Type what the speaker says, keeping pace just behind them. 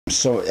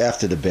so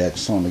after the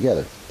bag's sewn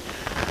together.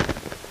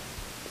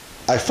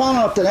 I found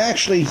out that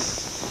actually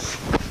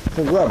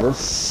the rubber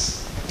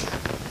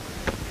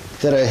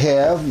that I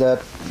have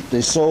that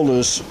they sold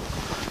as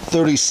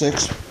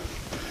 36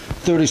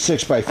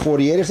 by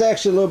 48 is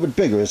actually a little bit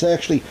bigger. It's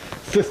actually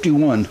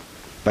 51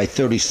 by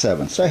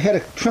 37. So I had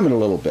to trim it a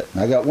little bit.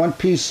 I got one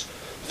piece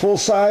full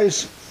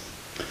size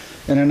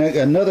and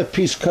another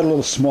piece cut a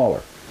little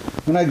smaller.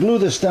 When I glue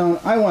this down,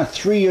 I want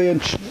 3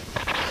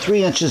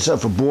 inches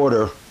of a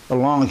border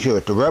along here,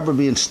 with the rubber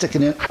being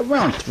sticking in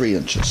around 3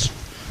 inches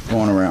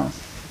going around.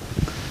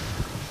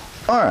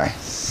 Alright,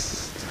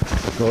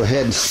 go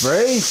ahead and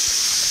spray.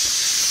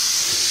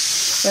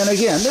 And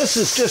again, this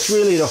is just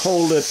really to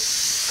hold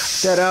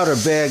that outer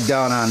bag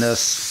down on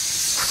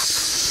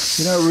this.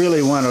 You don't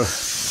really want to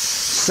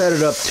set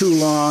it up too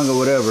long or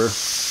whatever.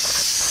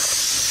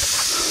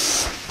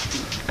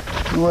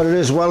 And what it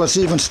is, while it's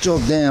even still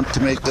damp,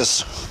 to make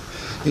this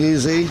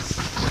easy,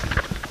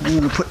 I'm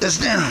going to put this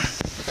down.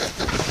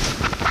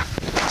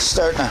 It's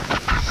starting to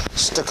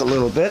stick a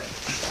little bit.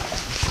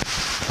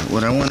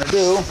 What I want to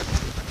do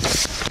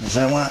is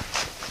I want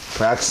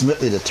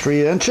approximately the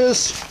 3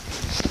 inches.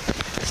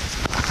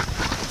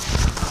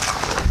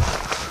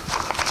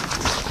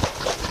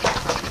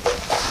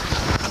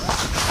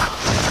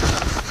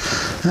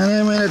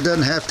 I mean, it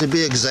doesn't have to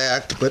be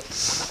exact, but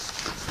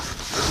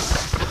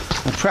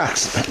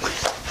approximately.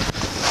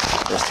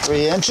 Just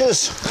 3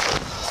 inches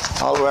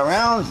all the way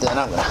around. Then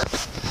I'm going to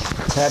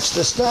attach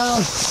this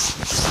down.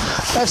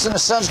 That's in the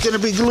sun's going to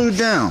be glued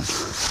down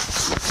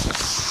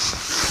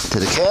to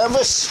the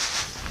canvas.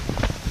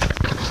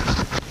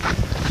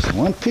 So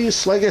one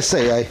piece, like I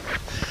say, I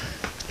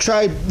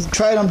tried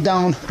them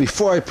down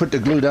before I put the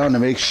glue down to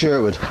make sure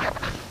it would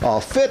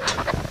all fit.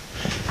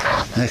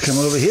 And I come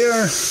over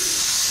here.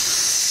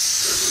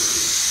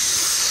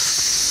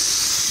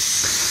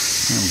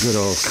 Good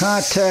old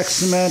contact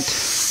cement.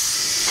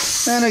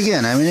 And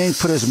again, I mean, you can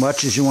put as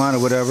much as you want or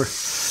whatever.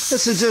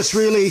 This is just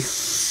really,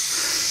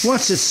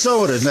 once it's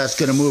sewed, that's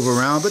going to move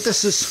around. But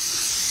this is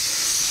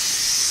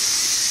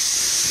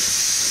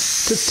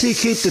to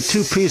keep the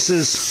two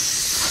pieces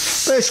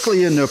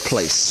basically in their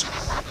place.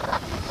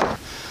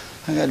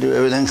 I got to do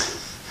everything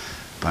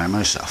by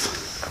myself.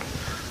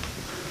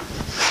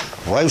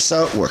 Wife's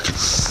out working.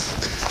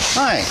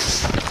 All right,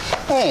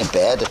 that ain't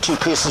bad. The two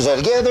pieces are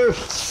together.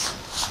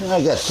 And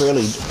I got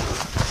fairly,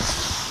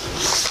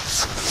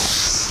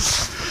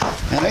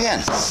 and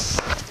again,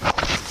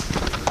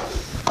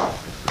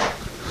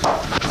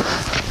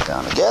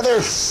 down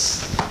together.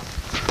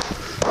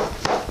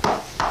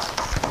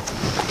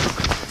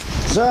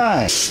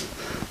 Side,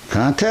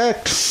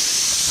 contact.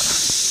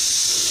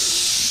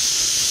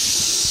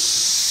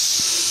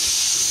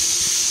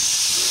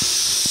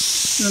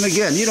 And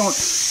again, you don't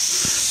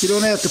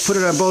have to put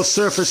it on both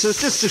surfaces.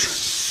 Just to,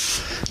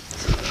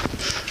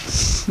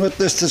 what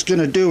this is going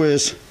to do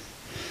is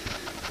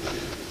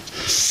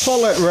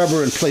hold that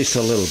rubber in place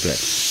a little bit.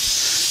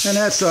 And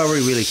that's all we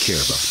really care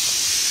about.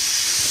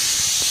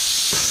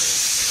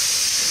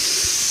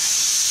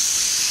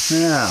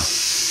 Now,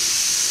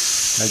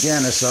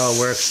 again, this all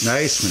works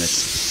nice when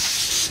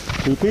it's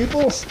 2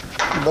 people,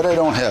 but I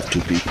don't have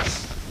 2 people.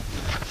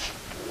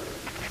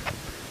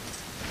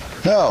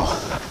 Now,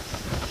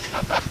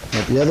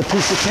 got the other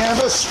piece of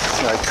canvas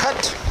I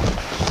cut.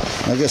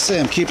 Like I say,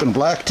 I'm keeping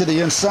black to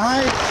the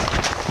inside.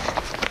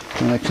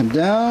 When I come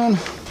down,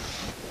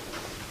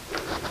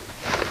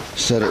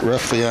 set it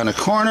roughly on a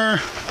corner,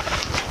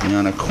 and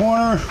on a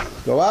corner,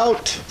 go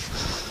out.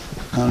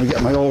 I'm going to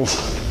get my old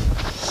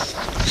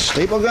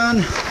staple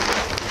gun.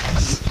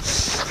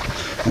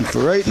 And for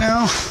right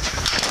now,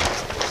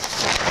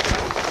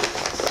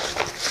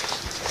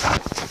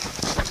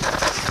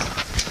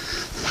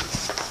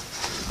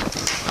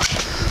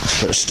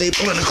 put a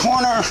staple in the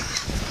corner.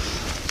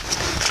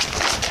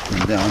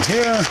 And down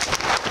here.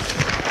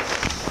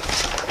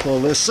 Pull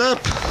this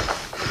up,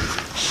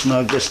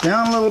 snug this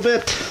down a little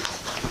bit,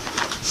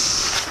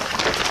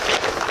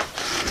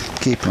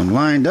 keep them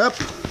lined up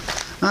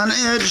on the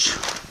edge,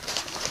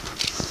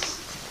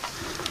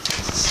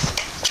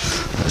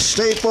 a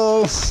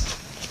staple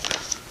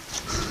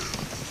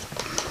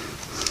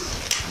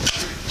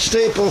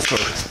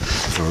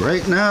for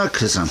right now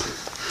because I'm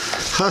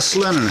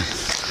hustling and I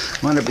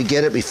want to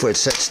get it before it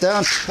sets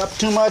down up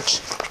too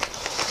much.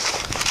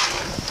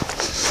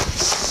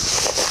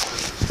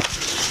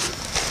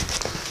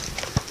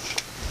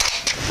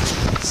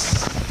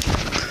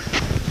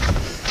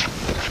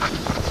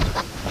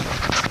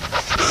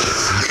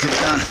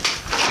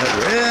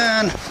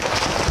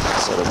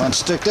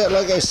 Stick that,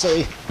 like I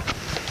say,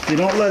 you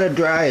don't let it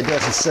dry, it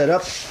doesn't set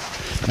up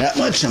that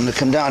much. I'm going to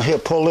come down here,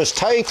 pull this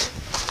tight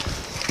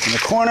in the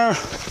corner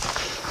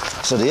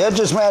so the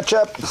edges match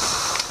up.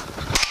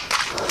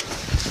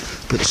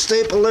 Put the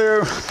staple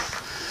there,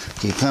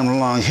 keep coming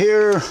along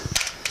here,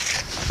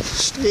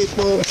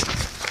 staple,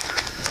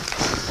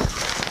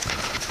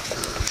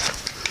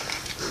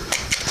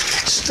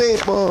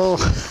 staple,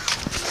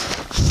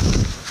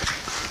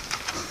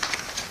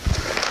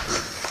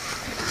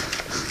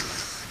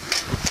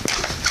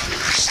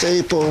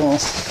 staple.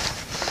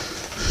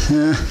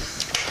 Yeah.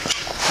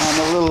 I'm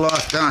a little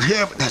off down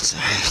here, but that's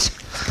all right.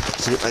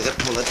 See if I can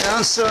pull it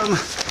down some.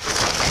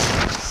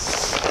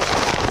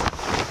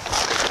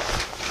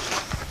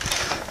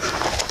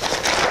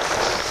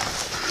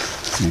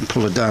 And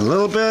pull it down a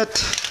little bit.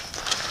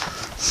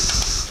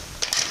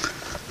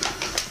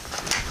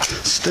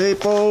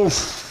 Staple.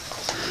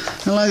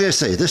 And like I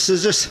say, this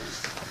is just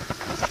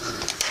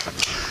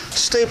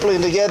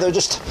stapling together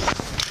just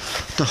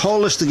to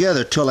hold this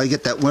together till I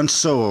get that one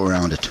sew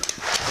around it.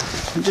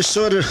 And just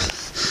sort of,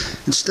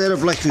 instead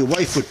of like your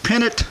wife would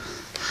pin it,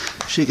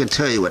 she can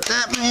tell you what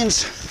that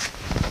means.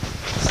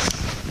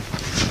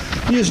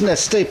 Using that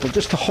staple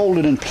just to hold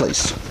it in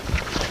place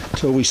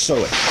till we sew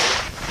it.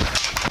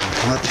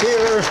 Come up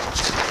here,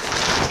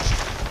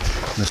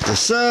 lift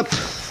this up,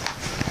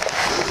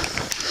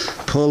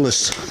 pull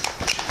this,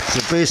 so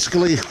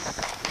basically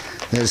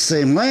they're the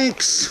same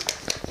lengths.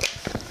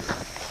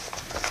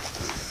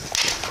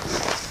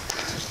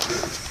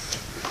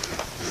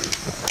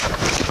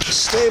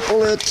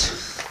 Staple it,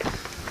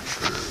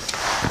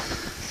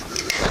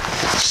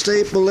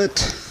 staple it,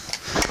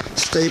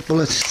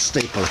 staple it,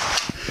 staple it.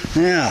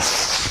 Now,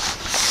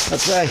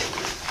 let's try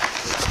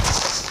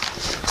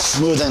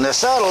smoothing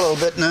this out a little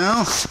bit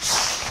now.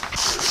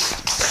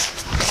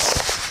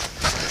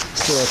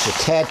 So it's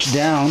attached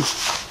down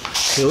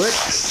to it.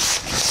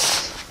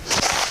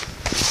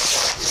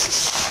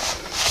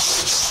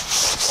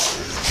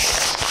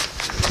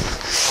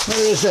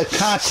 There's that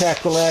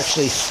contact will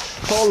actually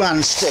hold on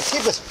and stick.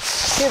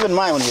 Keep in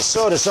mind when you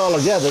sew this all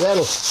together,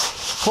 that'll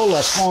hold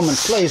that foam in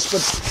place,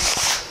 but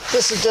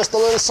this is just a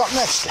little something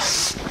extra.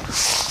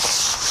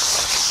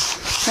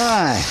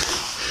 Alright,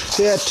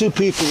 so you had two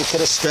people, you could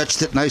have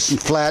stretched it nice and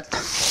flat.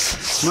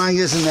 Mine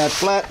isn't that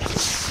flat,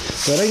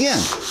 but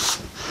again,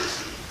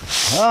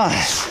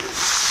 alright,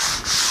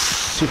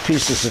 two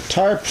pieces of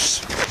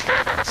tarps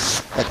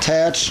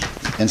attached,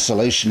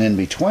 insulation in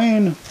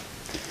between,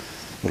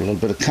 with a little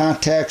bit of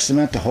contact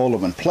cement to hold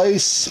them in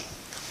place.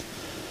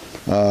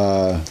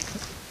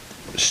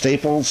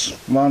 Staples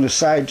along the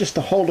side just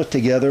to hold it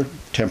together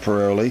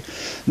temporarily.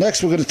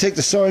 Next, we're going to take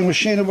the sewing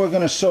machine and we're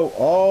going to sew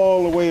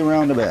all the way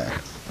around the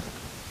back.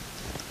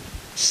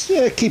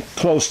 So, keep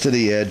close to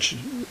the edge,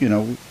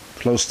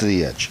 close to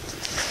the edge.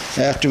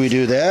 After we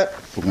do that,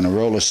 we're going to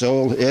roll this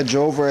edge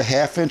over a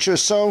 1/2 inch or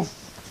so,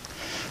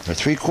 or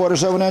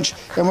 3/4 of an inch,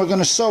 and we're going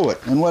to sew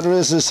it. And what it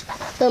is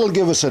that'll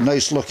give us a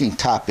nice looking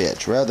top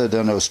edge rather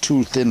than those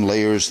two thin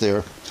layers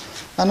there.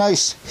 A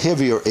nice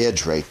heavier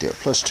edge right there.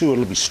 Plus two,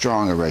 it'll be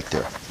stronger right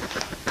there.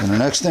 And the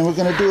next thing we're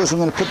going to do is we're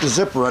going to put the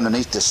zipper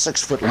underneath this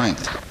 6-foot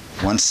length.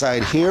 One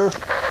side here,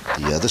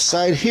 the other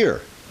side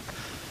here.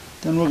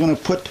 Then we're going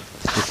to put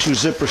the two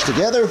zippers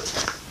together,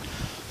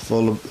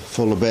 fold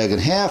the bag in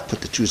half,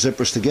 put the two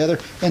zippers together,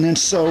 and then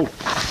sew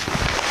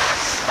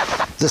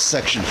this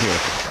section here.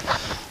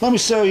 Let me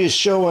show you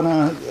sewing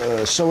on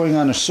a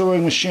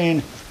sewing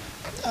machine.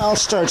 I'll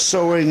start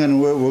sewing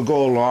and we'll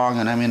go along,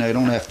 and I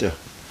don't have to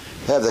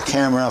have the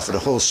camera out for the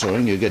whole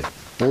sewing, you get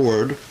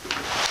bored.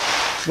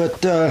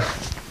 But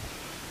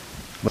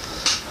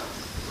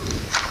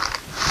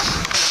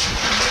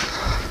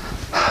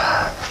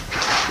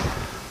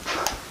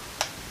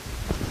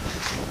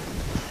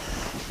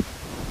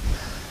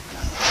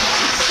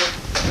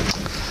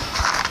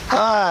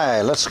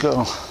alright, let's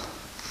go.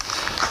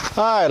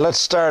 Alright, let's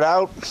start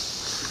out.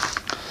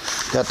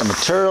 Got the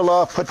material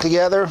all put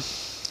together.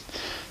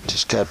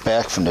 Just got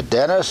back from the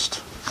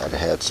dentist. I'd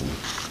had some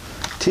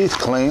teeth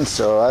cleaned,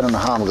 so I don't know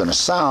how I'm going to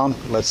sound.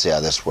 Let's see how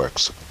this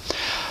works.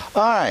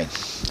 Alright,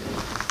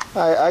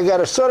 I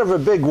got a sort of a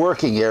big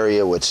working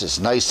area, which is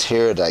nice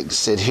here that I can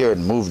sit here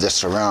and move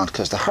this around,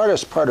 because the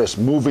hardest part is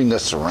moving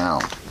this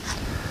around.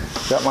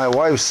 Got my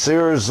wife's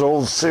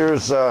old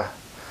Sears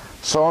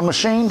sewing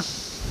machine.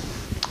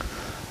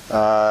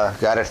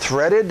 Got it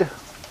threaded.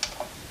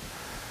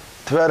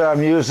 Thread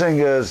I'm using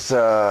is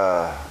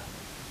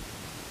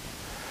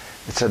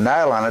it's a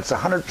nylon. It's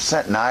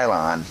 100%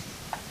 nylon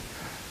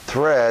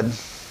thread,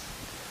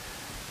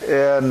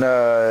 and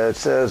it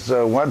says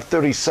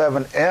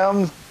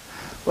 137M.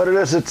 What it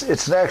is,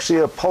 it's actually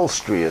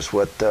upholstery is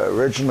what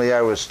originally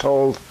I was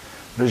told.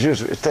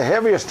 It's the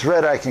heaviest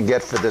thread I can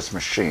get for this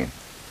machine.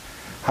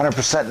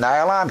 100%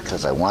 nylon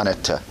because I want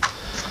it to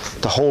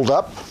hold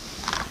up.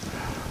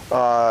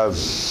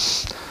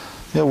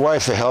 Your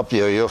wife will help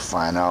you, you'll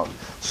find out.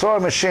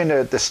 Sewing machine,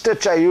 the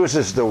stitch I use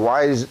is the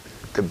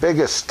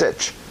biggest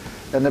stitch.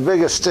 And the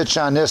biggest stitch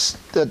on this,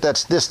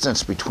 that's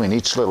distance between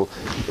each little,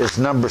 is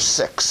number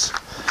 6.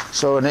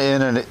 So in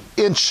an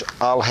inch,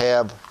 I'll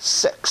have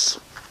 6.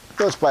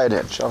 Goes by an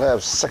inch. I'll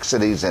have 6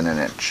 of these in an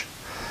inch.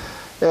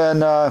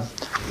 And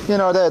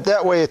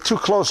that way, too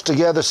close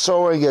together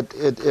sewing,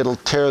 it'll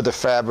tear the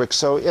fabric.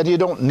 So, and you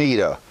don't need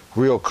a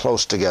real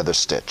close together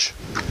stitch.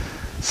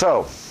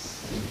 So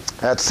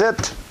that's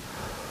it.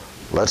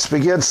 Let's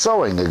begin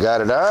sewing. I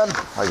got it on.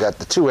 I got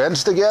the two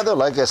ends together,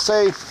 like I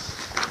say.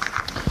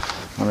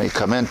 Let me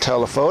come in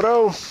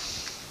telephoto.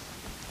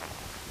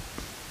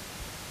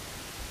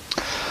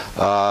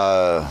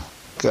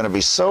 Going to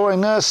be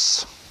sewing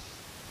this.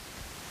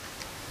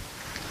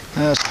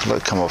 Let's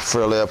come up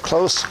fairly up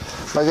close.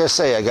 Like I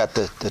say, I got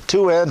the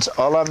two ends.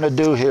 All I'm going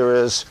to do here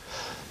is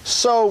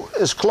sew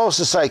as close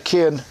as I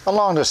can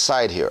along the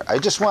side here. I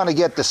just want to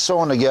get this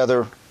sewn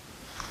together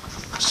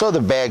so the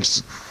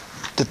bags,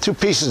 the two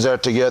pieces are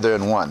together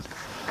in one.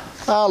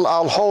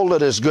 I'll hold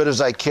it as good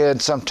as I can.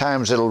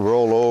 Sometimes it'll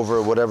roll over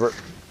or whatever.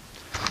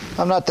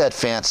 I'm not that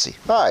fancy.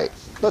 All right,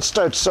 let's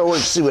start sewing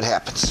and see what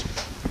happens.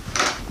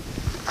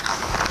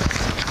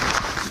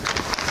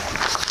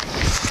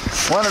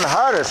 One of the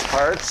hardest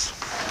parts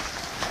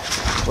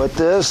with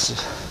this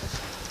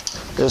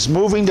is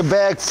moving the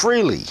bag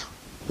freely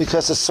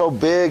because it's so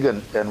big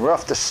and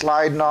rough to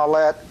slide and all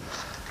that.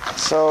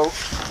 So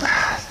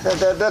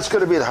that's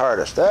going to be the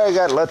hardest. There you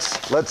go.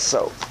 Let's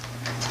sew.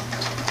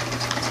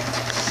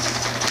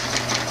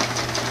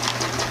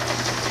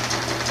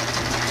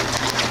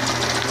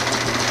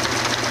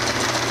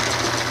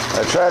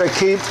 I try to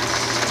keep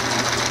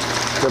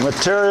the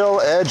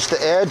material edge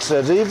to edge so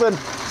it's even.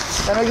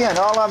 And again,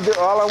 all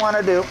I want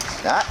to do,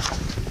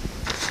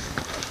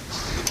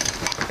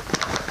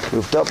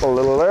 goofed up a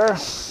little there.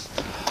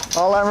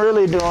 All I'm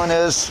really doing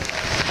is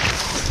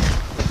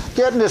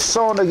getting this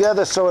sewn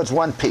together so it's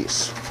one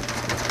piece.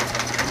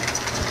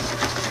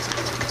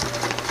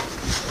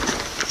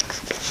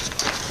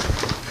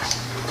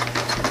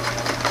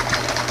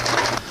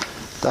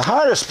 The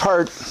hardest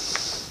part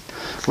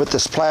with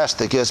this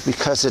plastic is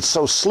because it's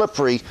so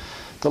slippery,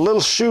 the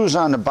little shoes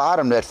on the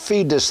bottom that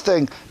feed this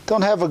thing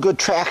don't have a good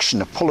traction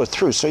to pull it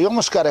through. So you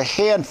almost got to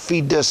hand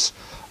feed this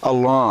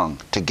along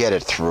to get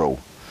it through.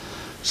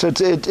 So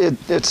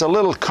it's a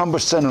little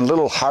cumbersome and a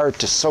little hard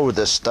to sew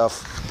this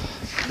stuff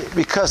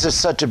because it's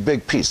such a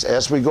big piece.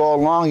 As we go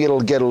along,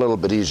 it'll get a little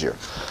bit easier.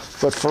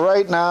 But for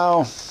right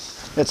now,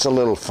 it's a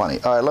little funny.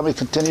 All right, let me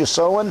continue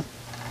sewing.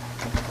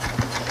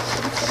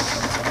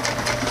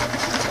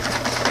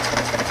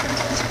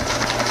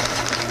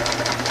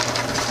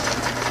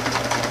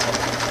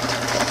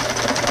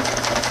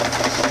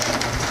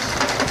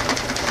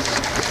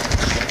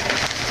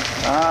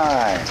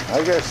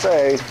 Like I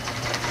say,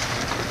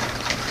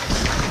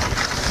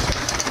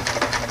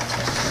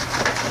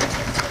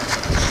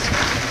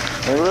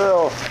 the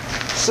real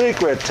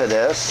secret to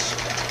this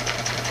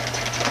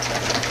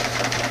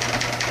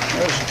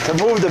is to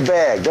move the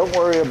bag. Don't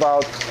worry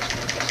about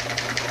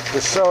the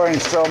sewing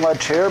so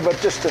much here, but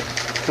just to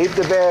keep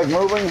the bag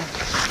moving.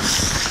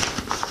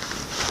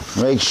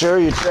 Make sure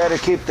you try to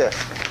keep the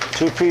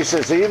two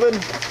pieces even.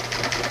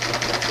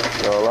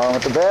 Go along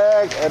with the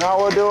bag, and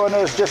all we're doing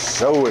is just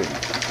sewing.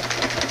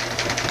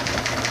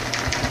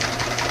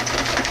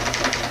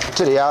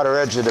 To the outer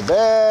edge of the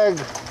bag.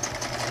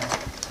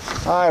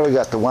 All right, we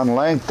got the one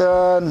length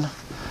done.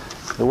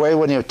 The way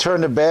when you turn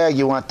the bag,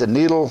 you want the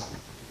needle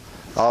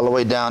all the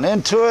way down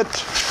into it.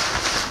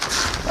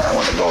 I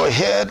want to go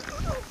ahead,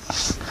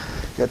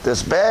 get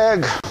this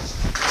bag.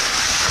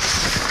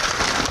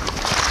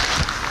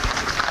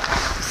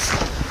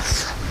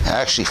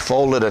 Actually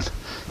fold it in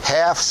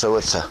half so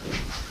it's a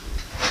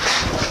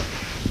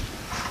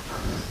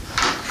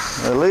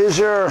little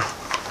easier.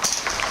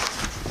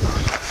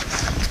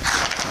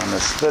 I'm going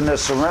to spin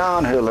this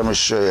around here. Let me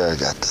show you. I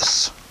got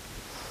this.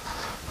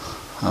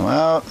 I'm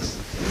out.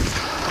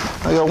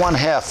 I got one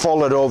half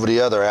folded over the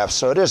other half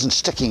so it isn't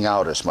sticking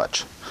out as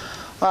much.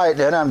 All right,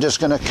 then I'm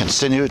just going to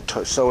continue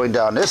sewing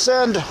down this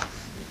end.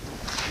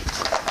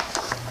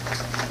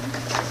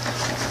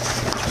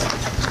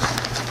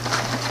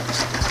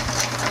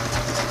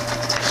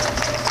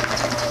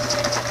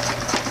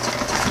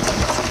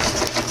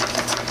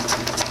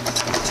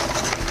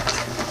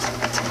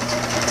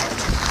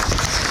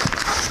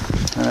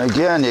 And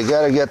again, you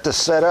got to get this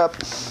set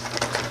up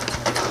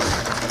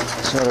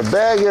so the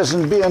bag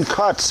isn't being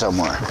caught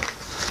somewhere.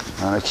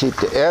 I'm going to keep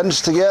the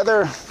ends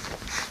together.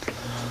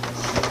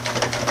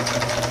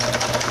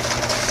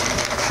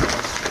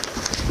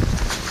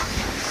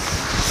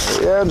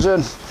 The ends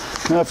in.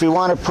 Now, if you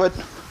want to put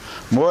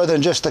more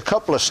than just a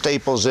couple of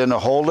staples in to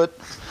hold it,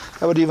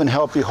 that would even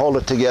help you hold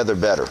it together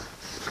better.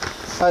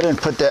 I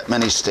didn't put that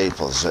many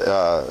staples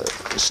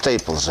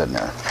in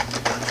there.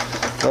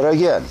 But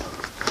again,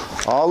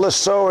 all this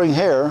sewing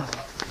here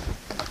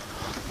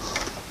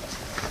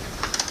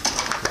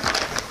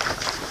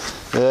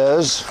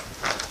is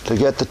to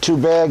get the two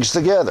bags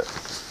together.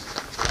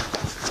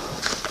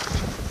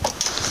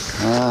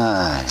 All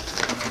right.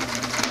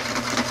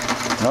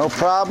 No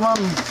problem.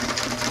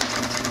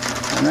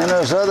 And then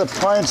there's other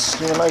points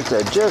you like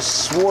to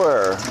just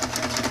swerve.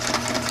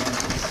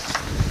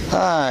 All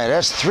right,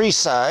 that's three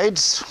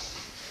sides.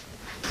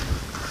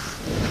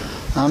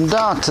 I'm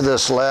down to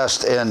this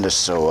last end to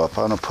sew up.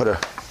 I'm going to put a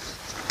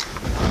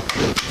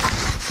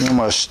few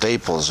more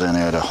staples in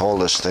here to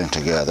hold this thing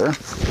together.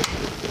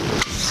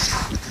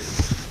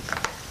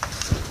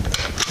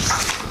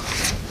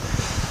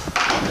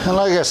 And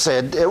like I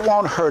said, it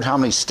won't hurt how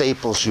many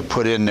staples you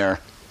put in there,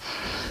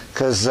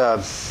 because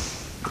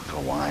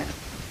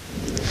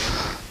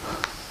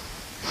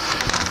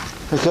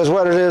because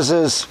what it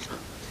is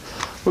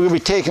We're going to be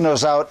taking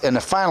those out, and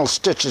the final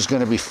stitch is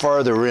going to be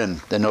farther in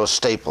than those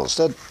staples.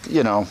 That,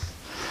 you know,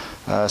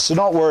 so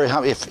don't worry.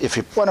 If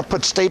you want to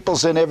put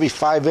staples in every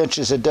 5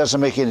 inches, it doesn't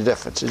make any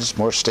difference. It's just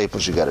more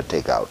staples you got to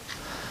take out.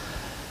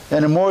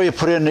 And the more you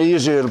put in, the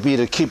easier it'll be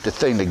to keep the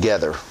thing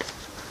together,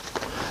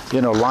 you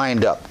know,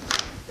 lined up.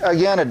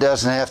 Again, it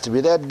doesn't have to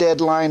be that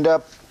dead lined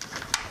up.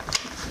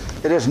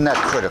 It isn't that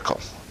critical,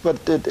 but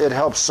it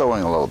helps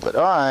sewing a little bit.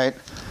 All right,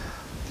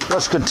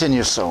 let's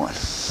continue sewing.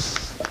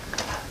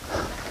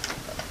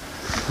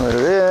 Put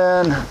it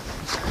in,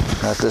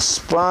 got this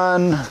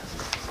spun.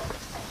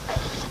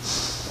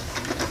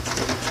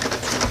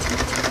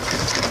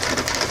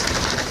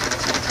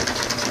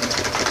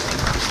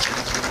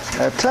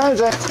 At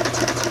times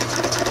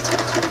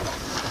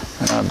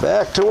I'm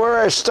back to where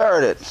I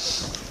started.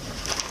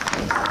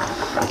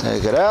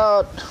 Take it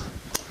out.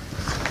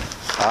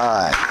 All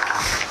right.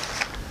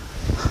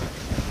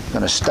 I'm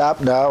going to stop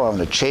now. I'm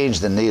going to change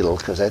the needle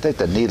because I think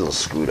the needle's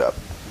screwed up.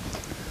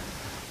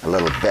 A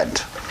little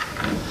bent.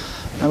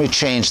 Let me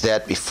change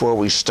that before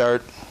we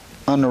start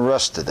on the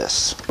rest of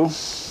this.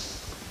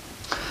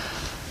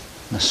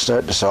 Let's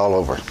start this all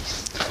over.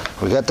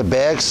 We got the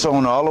bag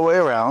sewn all the way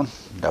around,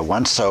 that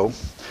one sew.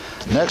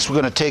 Next we're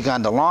going to take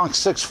on the long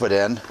 6-foot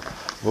end.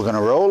 We're going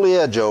to roll the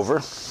edge over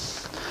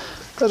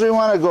because we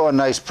want to go a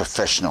nice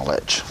professional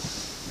edge.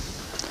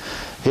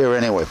 Here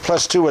anyway,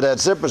 +2 where that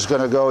zipper's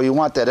going to go, you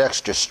want that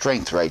extra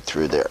strength right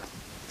through there.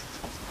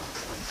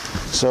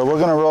 So we're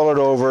going to roll it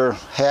over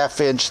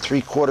 1/2 inch,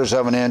 3/4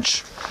 of an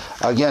inch.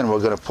 Again, we're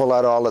going to pull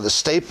out all of the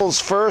staples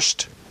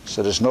first,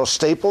 so there's no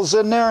staples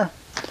in there.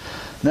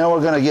 Now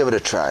we're going to give it a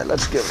try.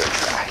 Let's give it a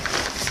try.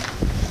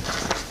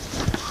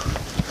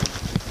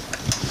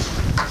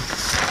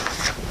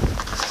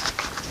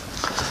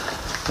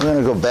 We're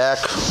going to go back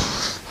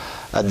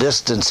a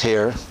distance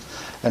here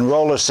and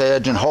roll this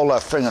edge and hold our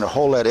finger to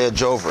hold that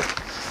edge over.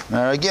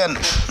 Now again,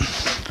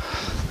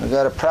 we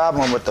got a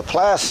problem with the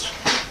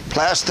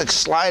plastic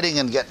sliding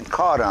and getting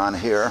caught on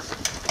here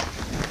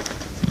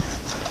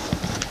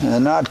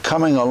and not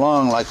coming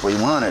along like we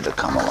want it to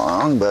come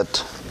along,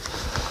 but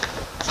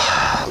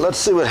let's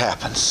see what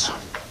happens.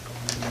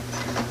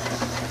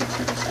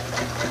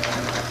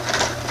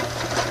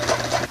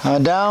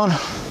 Down,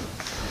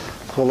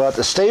 pull out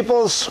the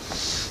staples.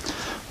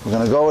 We're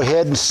going to go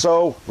ahead and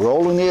sew,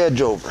 rolling the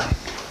edge over.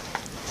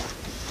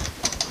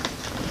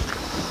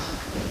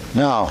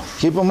 Now,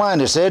 keep in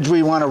mind, this edge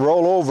we want to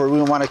roll over,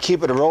 we want to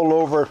keep it a roll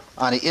over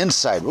on the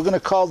inside. We're going to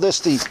call this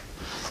the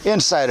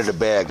inside of the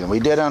bag. And we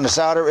did on this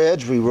outer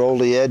edge, we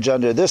rolled the edge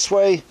under this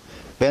way,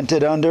 bent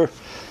it under.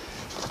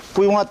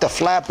 We want the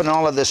flap and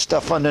all of this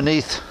stuff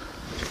underneath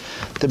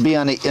to be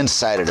on the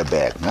inside of the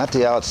bag, not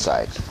the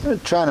outside. We're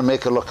trying to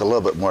make it look a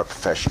little bit more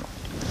professional.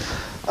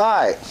 All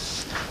right,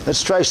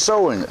 let's try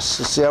sewing this.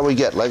 Let's see how we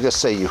get. Like I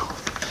say, you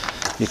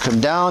come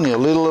down, you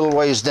lead a little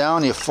ways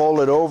down, you fold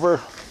it over,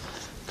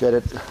 get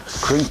it,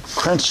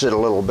 cringe it a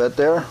little bit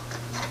there,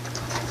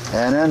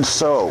 and then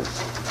sew.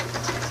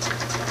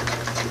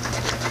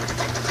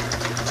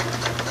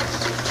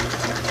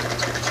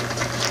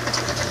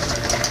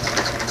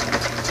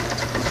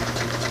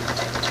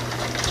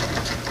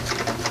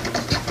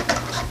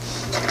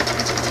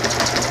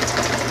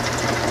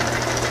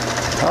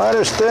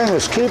 Hardest thing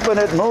was keeping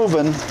it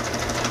moving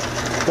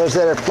because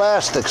there had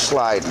plastic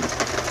sliding.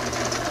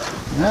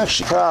 The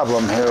next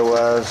problem here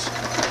was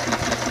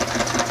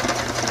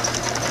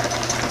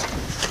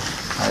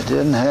I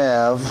didn't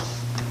have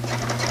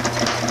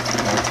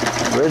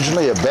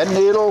originally a bent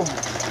needle,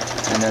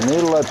 and the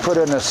needle I put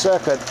in a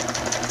second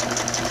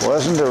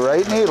wasn't the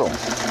right needle.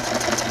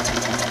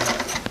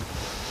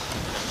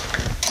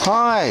 All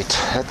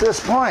right, at this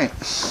point,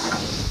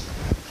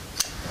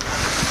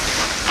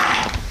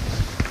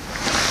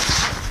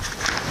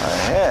 I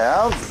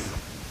have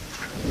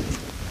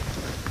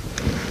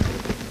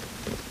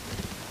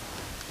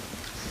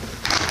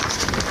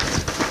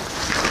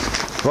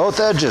both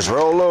edges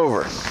roll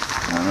over.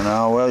 I don't know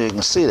how well you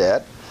can see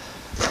that.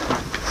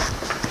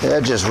 The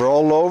edges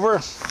roll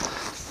over.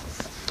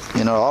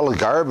 You know, all the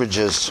garbage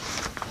is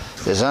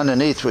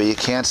underneath where you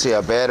can't see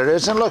how bad it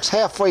is, and it looks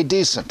halfway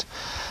decent.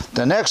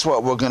 The next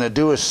what we're going to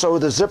do is sew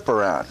the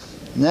zipper on.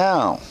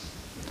 Now,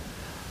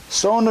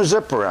 sewing the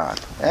zipper on.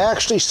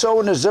 Actually,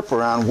 sewing the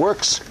zipper on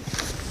works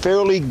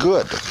fairly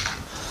good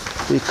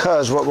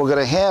because what we're going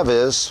to have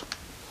is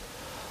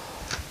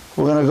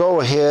we're going to go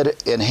ahead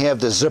and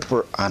have the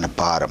zipper on the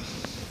bottom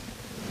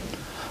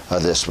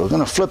of this. We're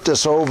going to flip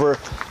this over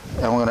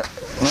and we're going to,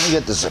 let me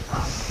get the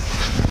zipper.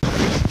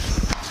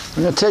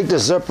 We're going to take the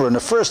zipper, and the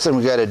first thing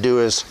we got to do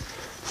is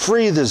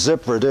free the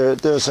zipper.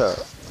 There's a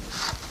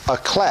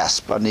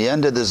clasp on the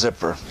end of the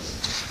zipper.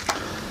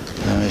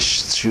 Let me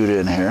shoot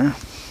in here.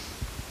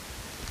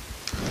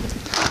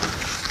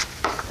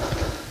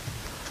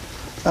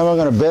 And we're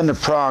going to bend the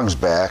prongs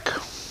back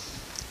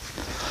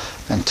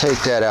and take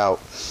that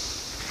out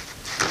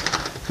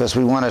because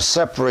we want to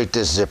separate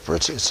this zipper.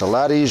 It's a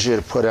lot easier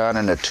to put on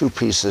in the two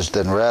pieces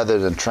rather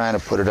than trying to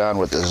put it on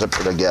with the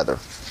zipper together.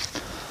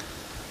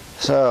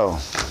 So,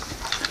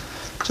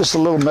 just a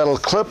little metal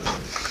clip.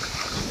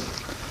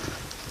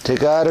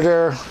 take out of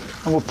there,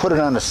 and we'll put it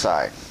on the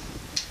side.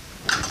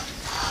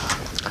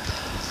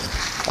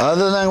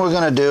 Other thing we're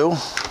going to do,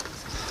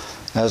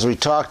 as we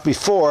talked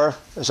before,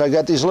 is I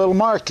got these little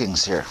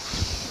markings here.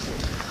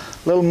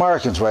 Little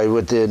markings right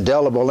with the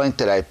indelible ink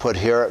that I put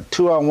here,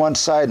 2 on one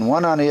side and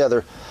 1 on the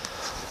other.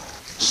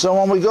 So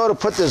when we go to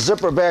put the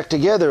zipper back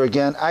together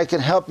again, I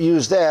can help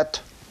use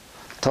that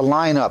to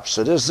line up.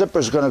 So this zipper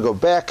is going to go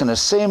back in the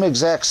same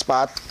exact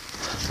spot.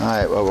 All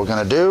right, what we're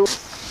going to do,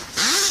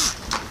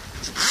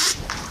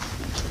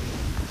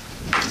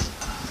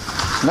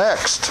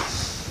 next,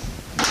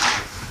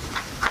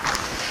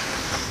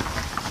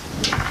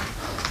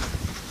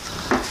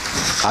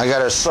 I got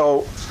to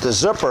sew the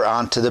zipper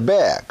onto the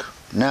bag.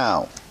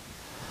 Now,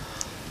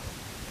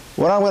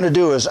 what I'm going to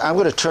do is I'm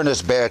going to turn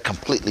this bag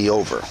completely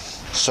over.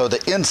 So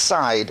the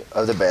inside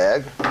of the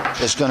bag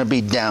is going to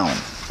be down.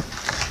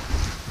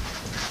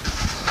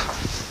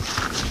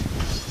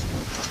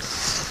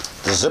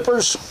 The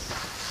zippers,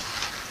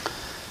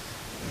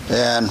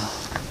 and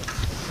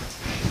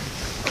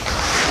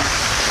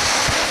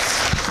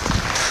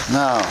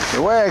now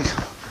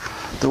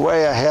the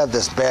way I have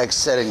this bag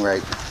setting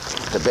right,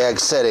 the bag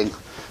setting,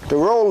 the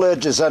roll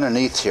lid is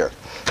underneath here.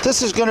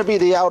 This is going to be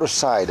the outer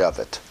side of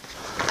it.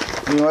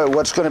 You know,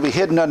 what's going to be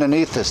hidden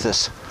underneath is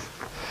this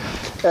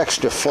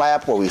extra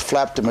flap where we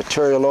flap the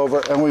material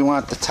over, and we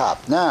want the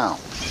top. Now,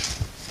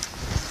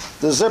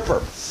 the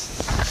zipper.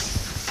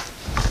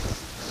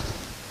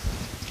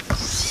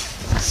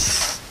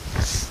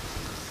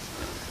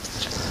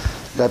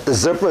 Got the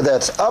zipper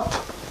that's up.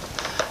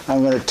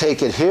 I'm going to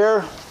take it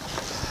here.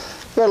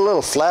 Got a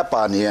little flap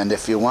on the end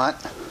if you want.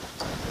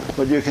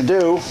 What you can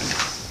do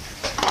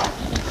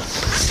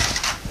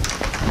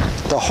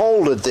to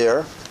hold it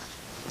there.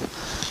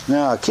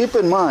 Now, keep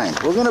in mind,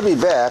 we're going to be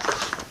back.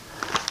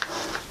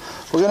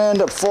 We're going to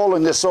end up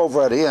folding this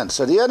over at the end.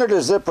 So the end of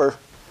the zipper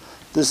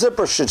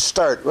should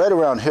start right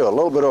around here, a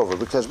little bit over,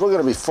 because we're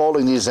going to be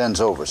folding these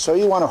ends over. So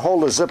you want to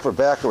hold the zipper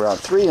back around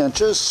 3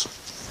 inches.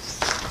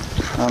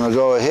 I'm going to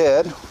go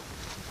ahead.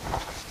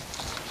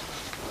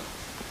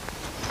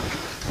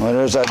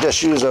 Well, I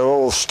just use our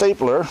old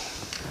stapler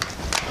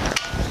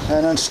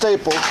and then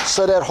staple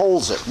so that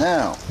holds it.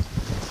 Now,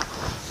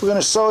 we're going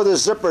to sew the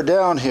zipper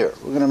down here.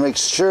 We're going to make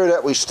sure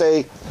that we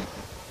stay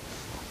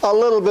a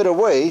little bit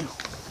away.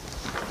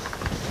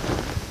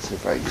 See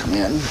if I can come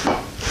in.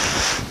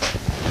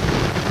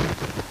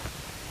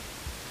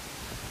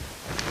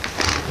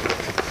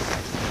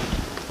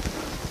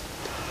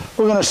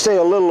 We're going to stay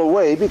a little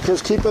away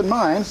because keep in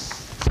mind,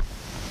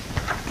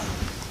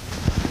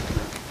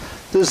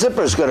 the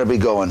zipper is going to be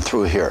going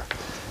through here.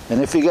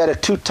 And if you got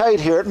it too tight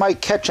here, it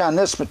might catch on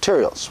this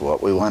material. So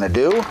what we want to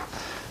do,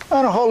 I'm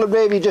going to hold it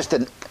maybe just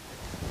an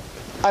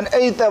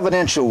 1/8 of an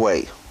inch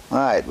away. All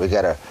right, we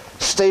got a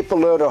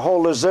stapler to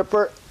hold the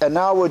zipper, and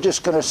now we're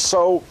just going to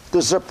sew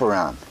the zipper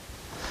on.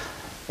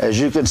 As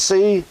you can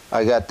see,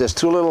 I got this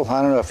 2 little,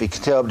 I don't know if you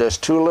can tell, but there's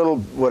 2 little,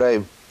 what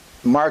I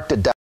marked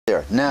it down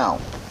there. Now,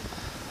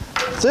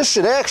 this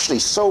should actually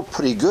sew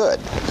pretty good.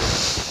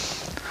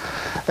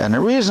 And the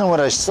reason what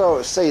I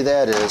say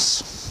that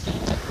is,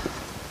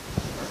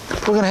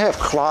 we're going to have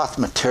cloth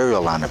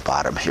material on the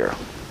bottom here.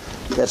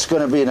 That's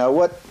going to be, now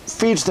what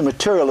feeds the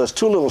material is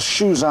 2 little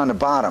shoes on the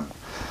bottom.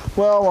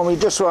 Well, when we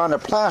just were on the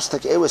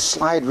plastic, it would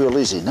slide real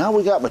easy. Now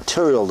we got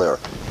material there.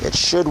 It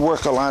should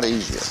work a lot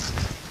easier.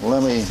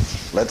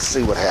 Let's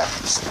see what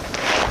happens.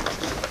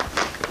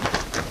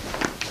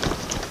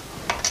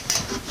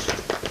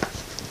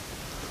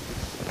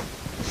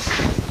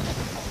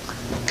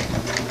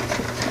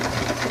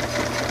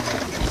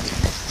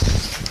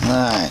 All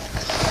right.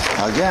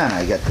 Again,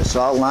 I got this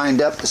all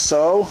lined up to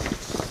sew.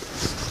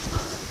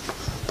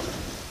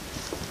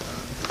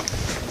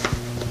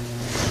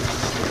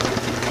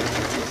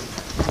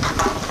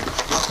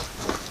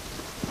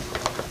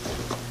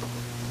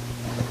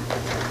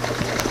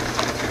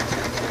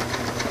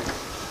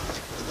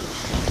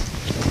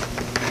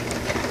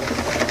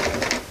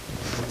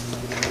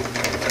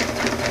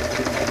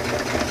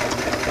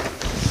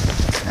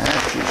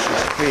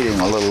 Feeding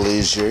a little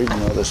easier, even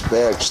though this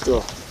bag's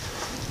still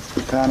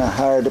kind of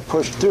hard to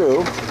push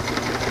through.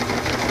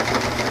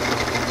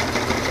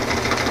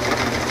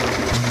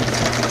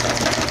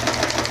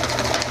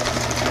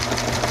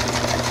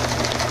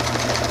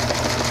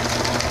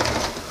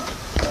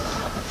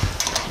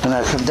 And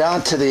I come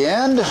down to the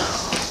end of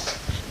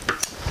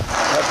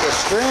the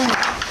string.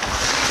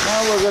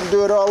 Now we're going to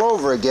do it all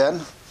over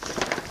again.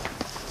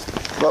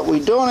 But we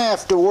don't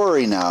have to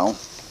worry now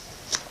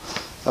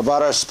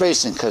about our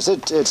spacing because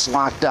it's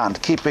locked down,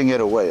 keeping it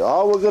away.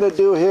 All we're going to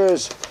do here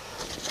is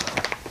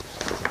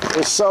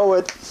sew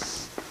it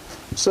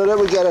so that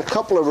we get a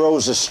couple of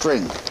rows of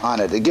string on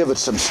it to give it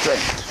some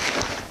strength.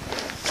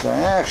 So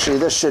actually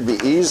this should be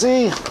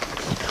easy.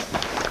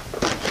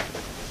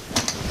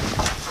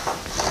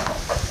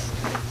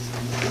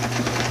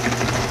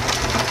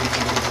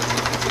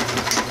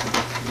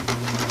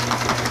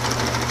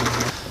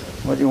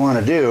 What you want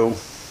to do,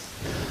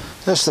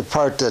 this is the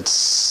part that's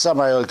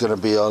somehow going to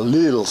be a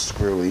little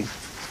screwy,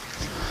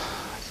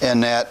 in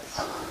that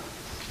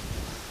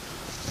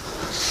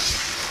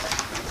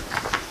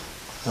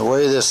The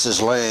way this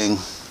is laying,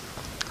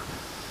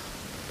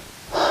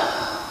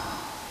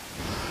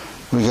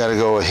 we got to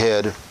go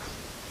ahead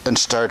and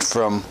start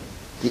from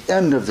the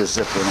end of the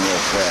zipper and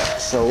work back.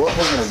 So what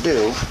we're going to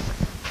do,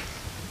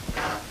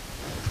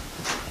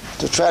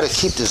 to try to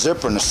keep the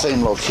zipper in the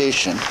same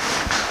location,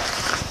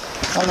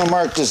 I'm going to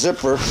mark the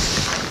zipper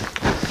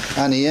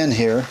on the end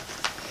here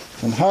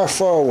from how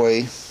far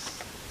away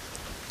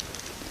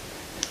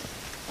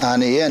on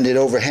the end it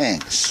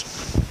overhangs.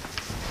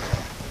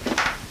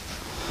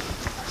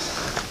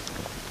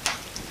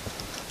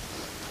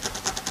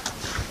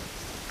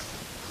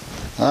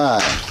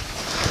 Alright,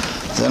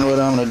 then what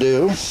I'm going to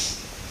do,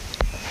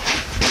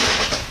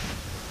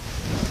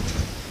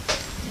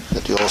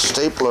 get the old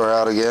stapler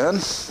out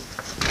again.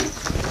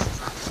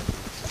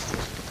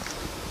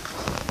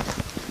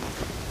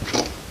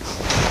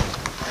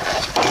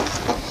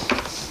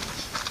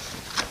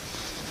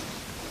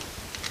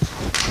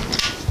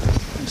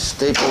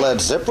 Staple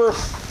that zipper,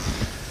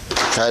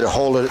 try to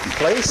hold it in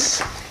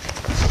place.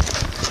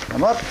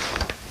 Come up.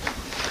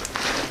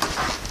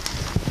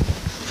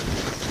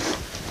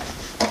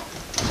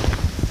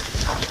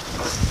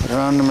 Put it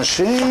on the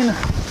machine.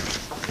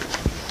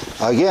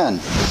 Again,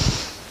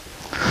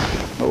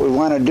 what we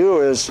want to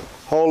do is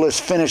hold this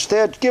finished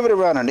there, give it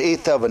around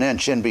 1/8 of an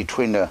inch in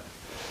between the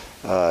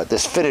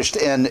this finished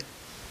end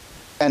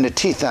and the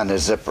teeth on the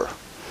zipper.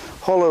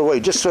 Hold it away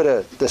just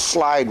so the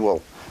slide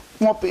won't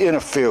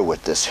interfere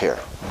with this here.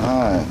 All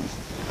right,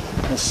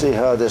 let's see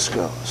how this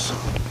goes.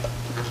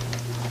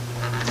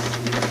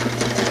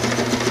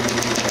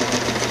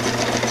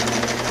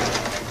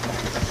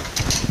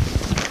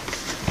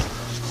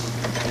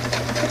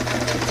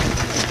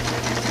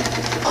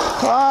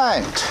 All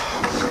right.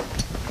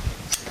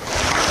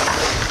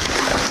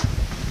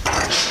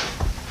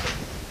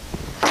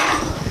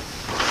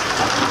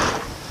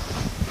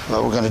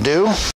 What we're going to do